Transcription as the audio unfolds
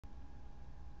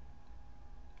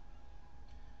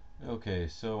Okay,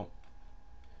 so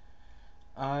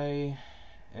I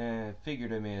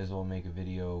figured I may as well make a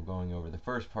video going over the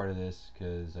first part of this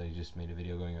because I just made a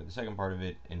video going over the second part of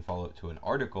it and follow it to an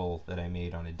article that I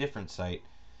made on a different site.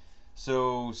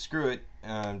 So screw it,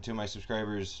 to my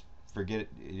subscribers. Forget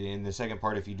in the second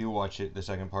part if you do watch it. The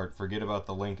second part, forget about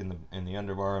the link in the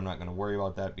underbar. I'm not going to worry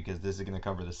about that because this is going to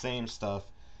cover the same stuff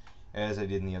as I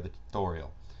did in the other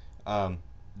tutorial. Um,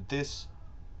 this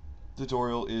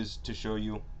tutorial is to show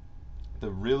you the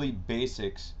really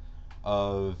basics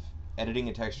of editing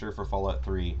a texture for Fallout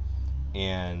 3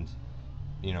 and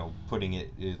putting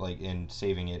it like and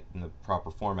saving it in the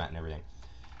proper format and everything.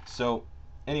 So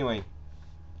anyway,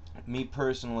 me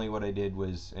personally, what I did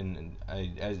was,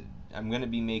 I'm going to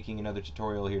be making another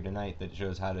tutorial here tonight that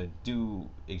shows how to do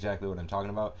exactly what I'm talking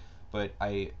about. But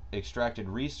I extracted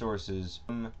resources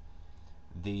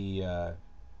the uh,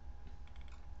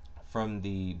 from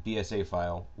the BSA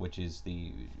file, which is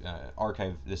the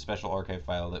archive, the special archive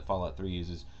file that Fallout 3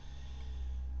 uses,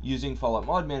 using Fallout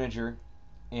Mod Manager,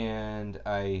 and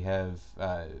I have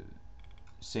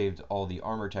saved all the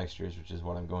armor textures, which is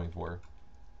what I'm going for,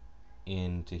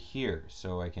 into here,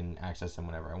 so I can access them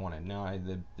whenever I wanted. Now,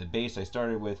 the base I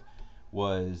started with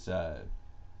was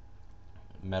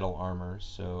metal armor,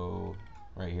 so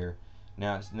right here.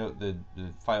 Now, note the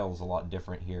file is a lot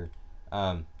different here.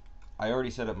 I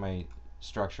already set up my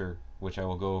structure, which I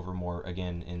will go over more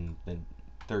again in the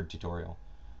third tutorial.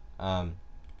 Um,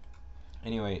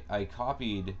 anyway, I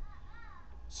copied,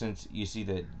 since you see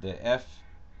that the F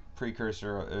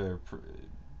precursor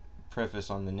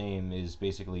preface on the name is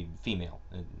basically female.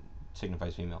 It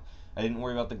signifies female. I didn't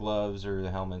worry about the gloves or the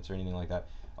helmets or anything like that.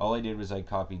 All I did was I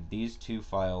copied these two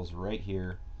files right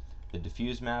here, the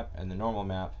diffuse map and the normal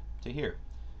map, to here.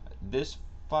 This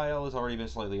file has already been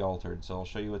slightly altered, so I'll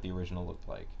show you what the original looked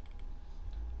like.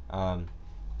 Um,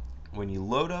 when you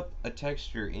load up a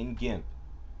texture in GIMP,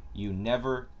 you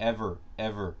never, ever,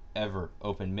 ever, ever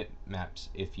open maps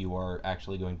if you are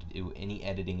actually going to do any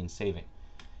editing and saving.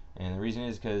 And the reason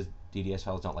is because DDS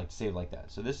files don't like to save like that.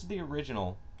 So this is the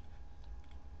original,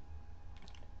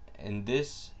 and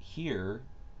this here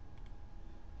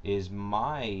is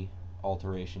my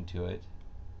alteration to it.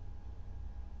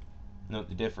 Note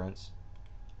the difference.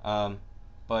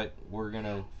 But we're going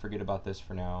to forget about this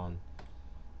for now, and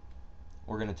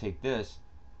we're going to take this.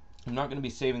 I'm not going to be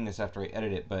saving this after I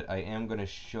edit it, but I am going to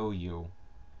show you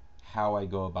how I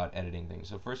go about editing things.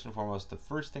 So first and foremost, the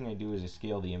first thing I do is I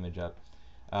scale the image up.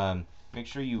 Make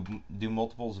sure you do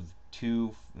multiples of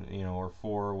 2, or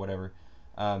 4, or whatever.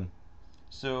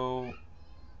 So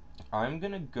I'm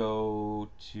gonna go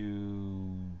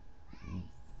to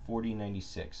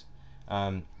 4096.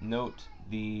 Note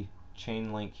the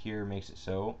chain link here makes it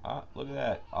so, look at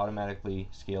that, automatically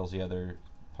scales the other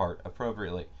part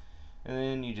appropriately. And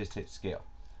then you just hit scale.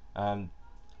 Um,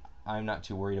 I'm not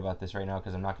too worried about this right now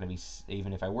because I'm not going to be,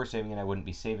 even if I were saving it, I wouldn't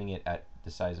be saving it at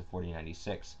the size of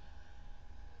 4096.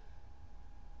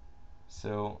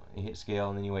 So you hit scale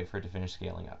and then you wait for it to finish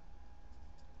scaling up,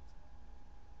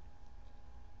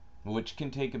 which can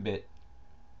take a bit.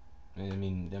 I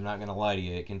mean, I'm not going to lie to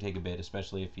you, it can take a bit,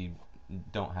 especially if you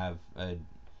don't have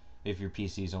if your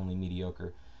PC is only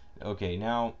mediocre. Okay,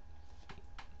 now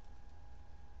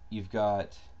you've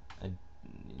got a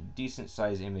decent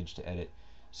size image to edit.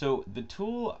 So the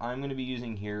tool I'm going to be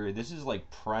using here, this is like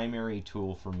primary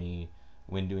tool for me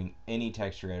when doing any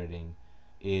texture editing,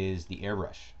 is the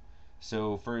airbrush.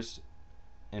 So first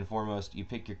and foremost, you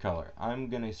pick your color. I'm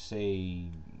going to say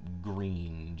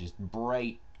green, just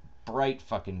bright, bright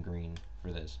fucking green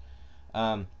for this.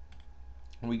 Um,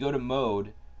 we go to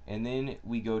mode, and then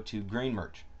we go to grain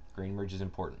merge. Grain merge is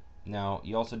important. Now,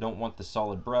 you also don't want the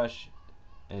solid brush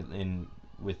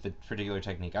with the particular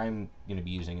technique I'm going to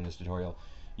be using in this tutorial.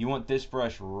 You want this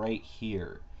brush right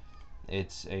here.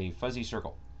 It's a fuzzy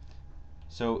circle.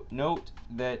 So note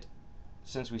that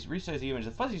since we resize the image,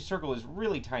 the fuzzy circle is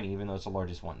really tiny, even though it's the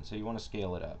largest one. So you want to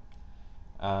scale it up.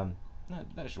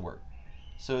 That should work.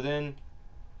 So then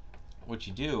what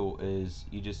you do is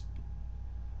you just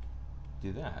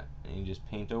do that, and you just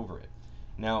paint over it.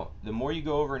 Now, the more you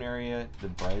go over an area, the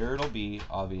brighter it'll be,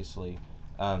 obviously.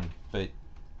 But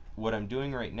what I'm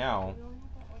doing right now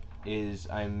is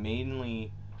I'm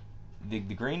mainly the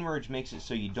grain merge makes it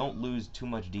so you don't lose too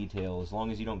much detail as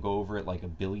long as you don't go over it like a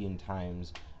billion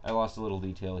times. I lost a little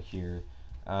detail here.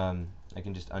 I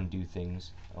can just undo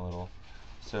things a little.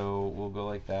 So we'll go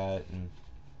like that, and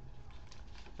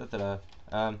da-da-da.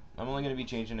 I'm only going to be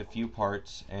changing a few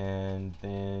parts, and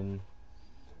then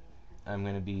I'm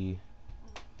going to be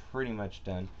pretty much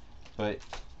done. But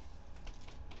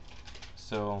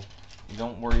so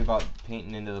don't worry about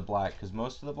painting into the black, because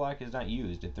most of the black is not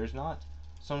used. If there's not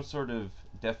some sort of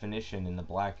definition in the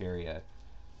black area,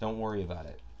 don't worry about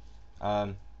it.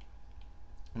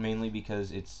 Mainly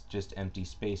because it's just empty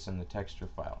space in the texture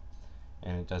file,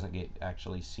 and it doesn't get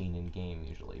actually seen in game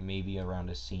usually. Maybe around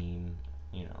a seam,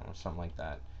 you know, something like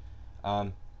that.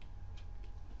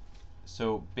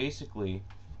 So basically,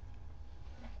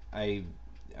 I'm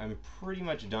pretty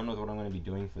much done with what I'm going to be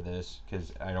doing for this,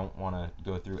 because I don't want to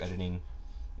go through editing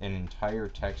an entire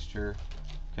texture,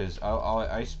 because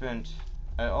I'll spend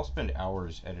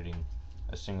hours editing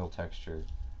a single texture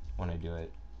when I do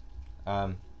it.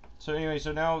 So anyway,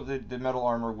 so now the metal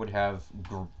armor would have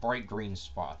bright green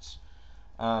spots.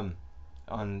 On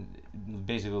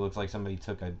basically looks like somebody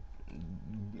took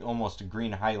almost a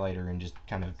green highlighter and just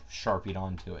kind of sharpied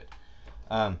onto it.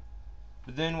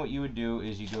 But then what you would do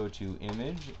is you go to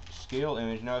image, scale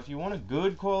image. Now if you want a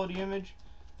good quality image,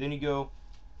 then you go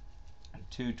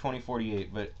to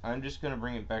 2048, but I'm just going to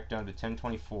bring it back down to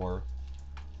 1024,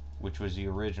 which was the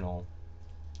original,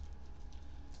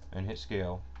 and hit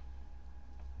scale.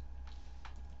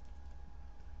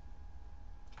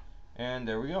 And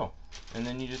there we go. And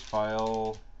then you just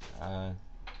file, I'm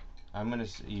going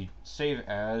to save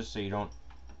as, so you don't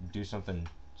do something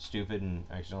stupid and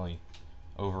accidentally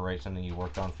overwrite something you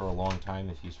worked on for a long time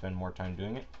if you spend more time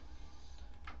doing it.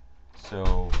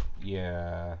 So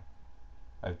yeah,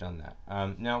 I've done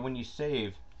that. Now when you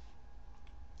save,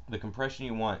 the compression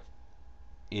you want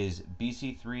is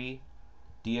BC3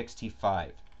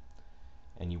 DXT5,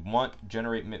 and you want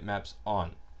generate bitmaps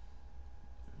on,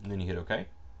 and then you hit OK,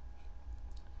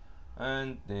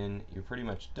 and then you're pretty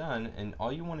much done. And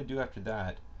all you want to do after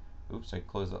that, oops, I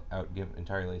closed out GIMP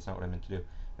entirely, it's not what I meant to do.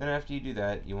 Then after you do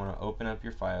that, you want to open up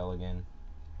your file again,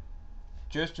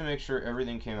 just to make sure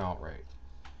everything came out right.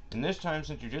 And this time,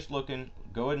 since you're just looking,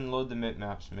 go ahead and load the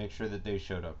bitmaps, make sure that they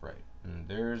showed up right. And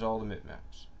there's all the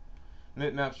bitmaps.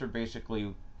 Bitmaps are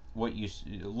basically what you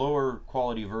lower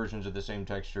quality versions of the same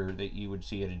texture that you would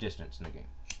see at a distance in the game.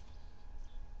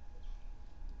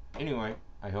 Anyway,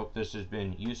 I hope this has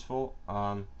been useful.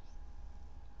 I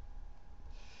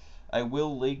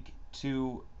will link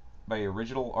to my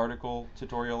original article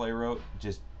tutorial I wrote,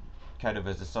 just kind of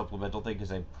as a supplemental thing,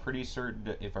 because I'm pretty certain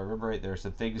that if I remember right, there are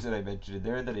some things that I mentioned in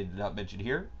there that I did not mention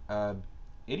here.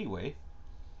 Anyway,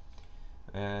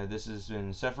 this has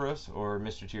been Sephiroth, or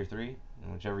Mr. Tier 3,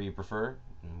 whichever you prefer,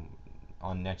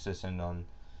 on Nexus and on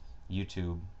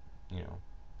YouTube, you know,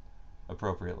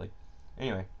 appropriately.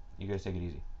 Anyway, you guys take it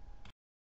easy.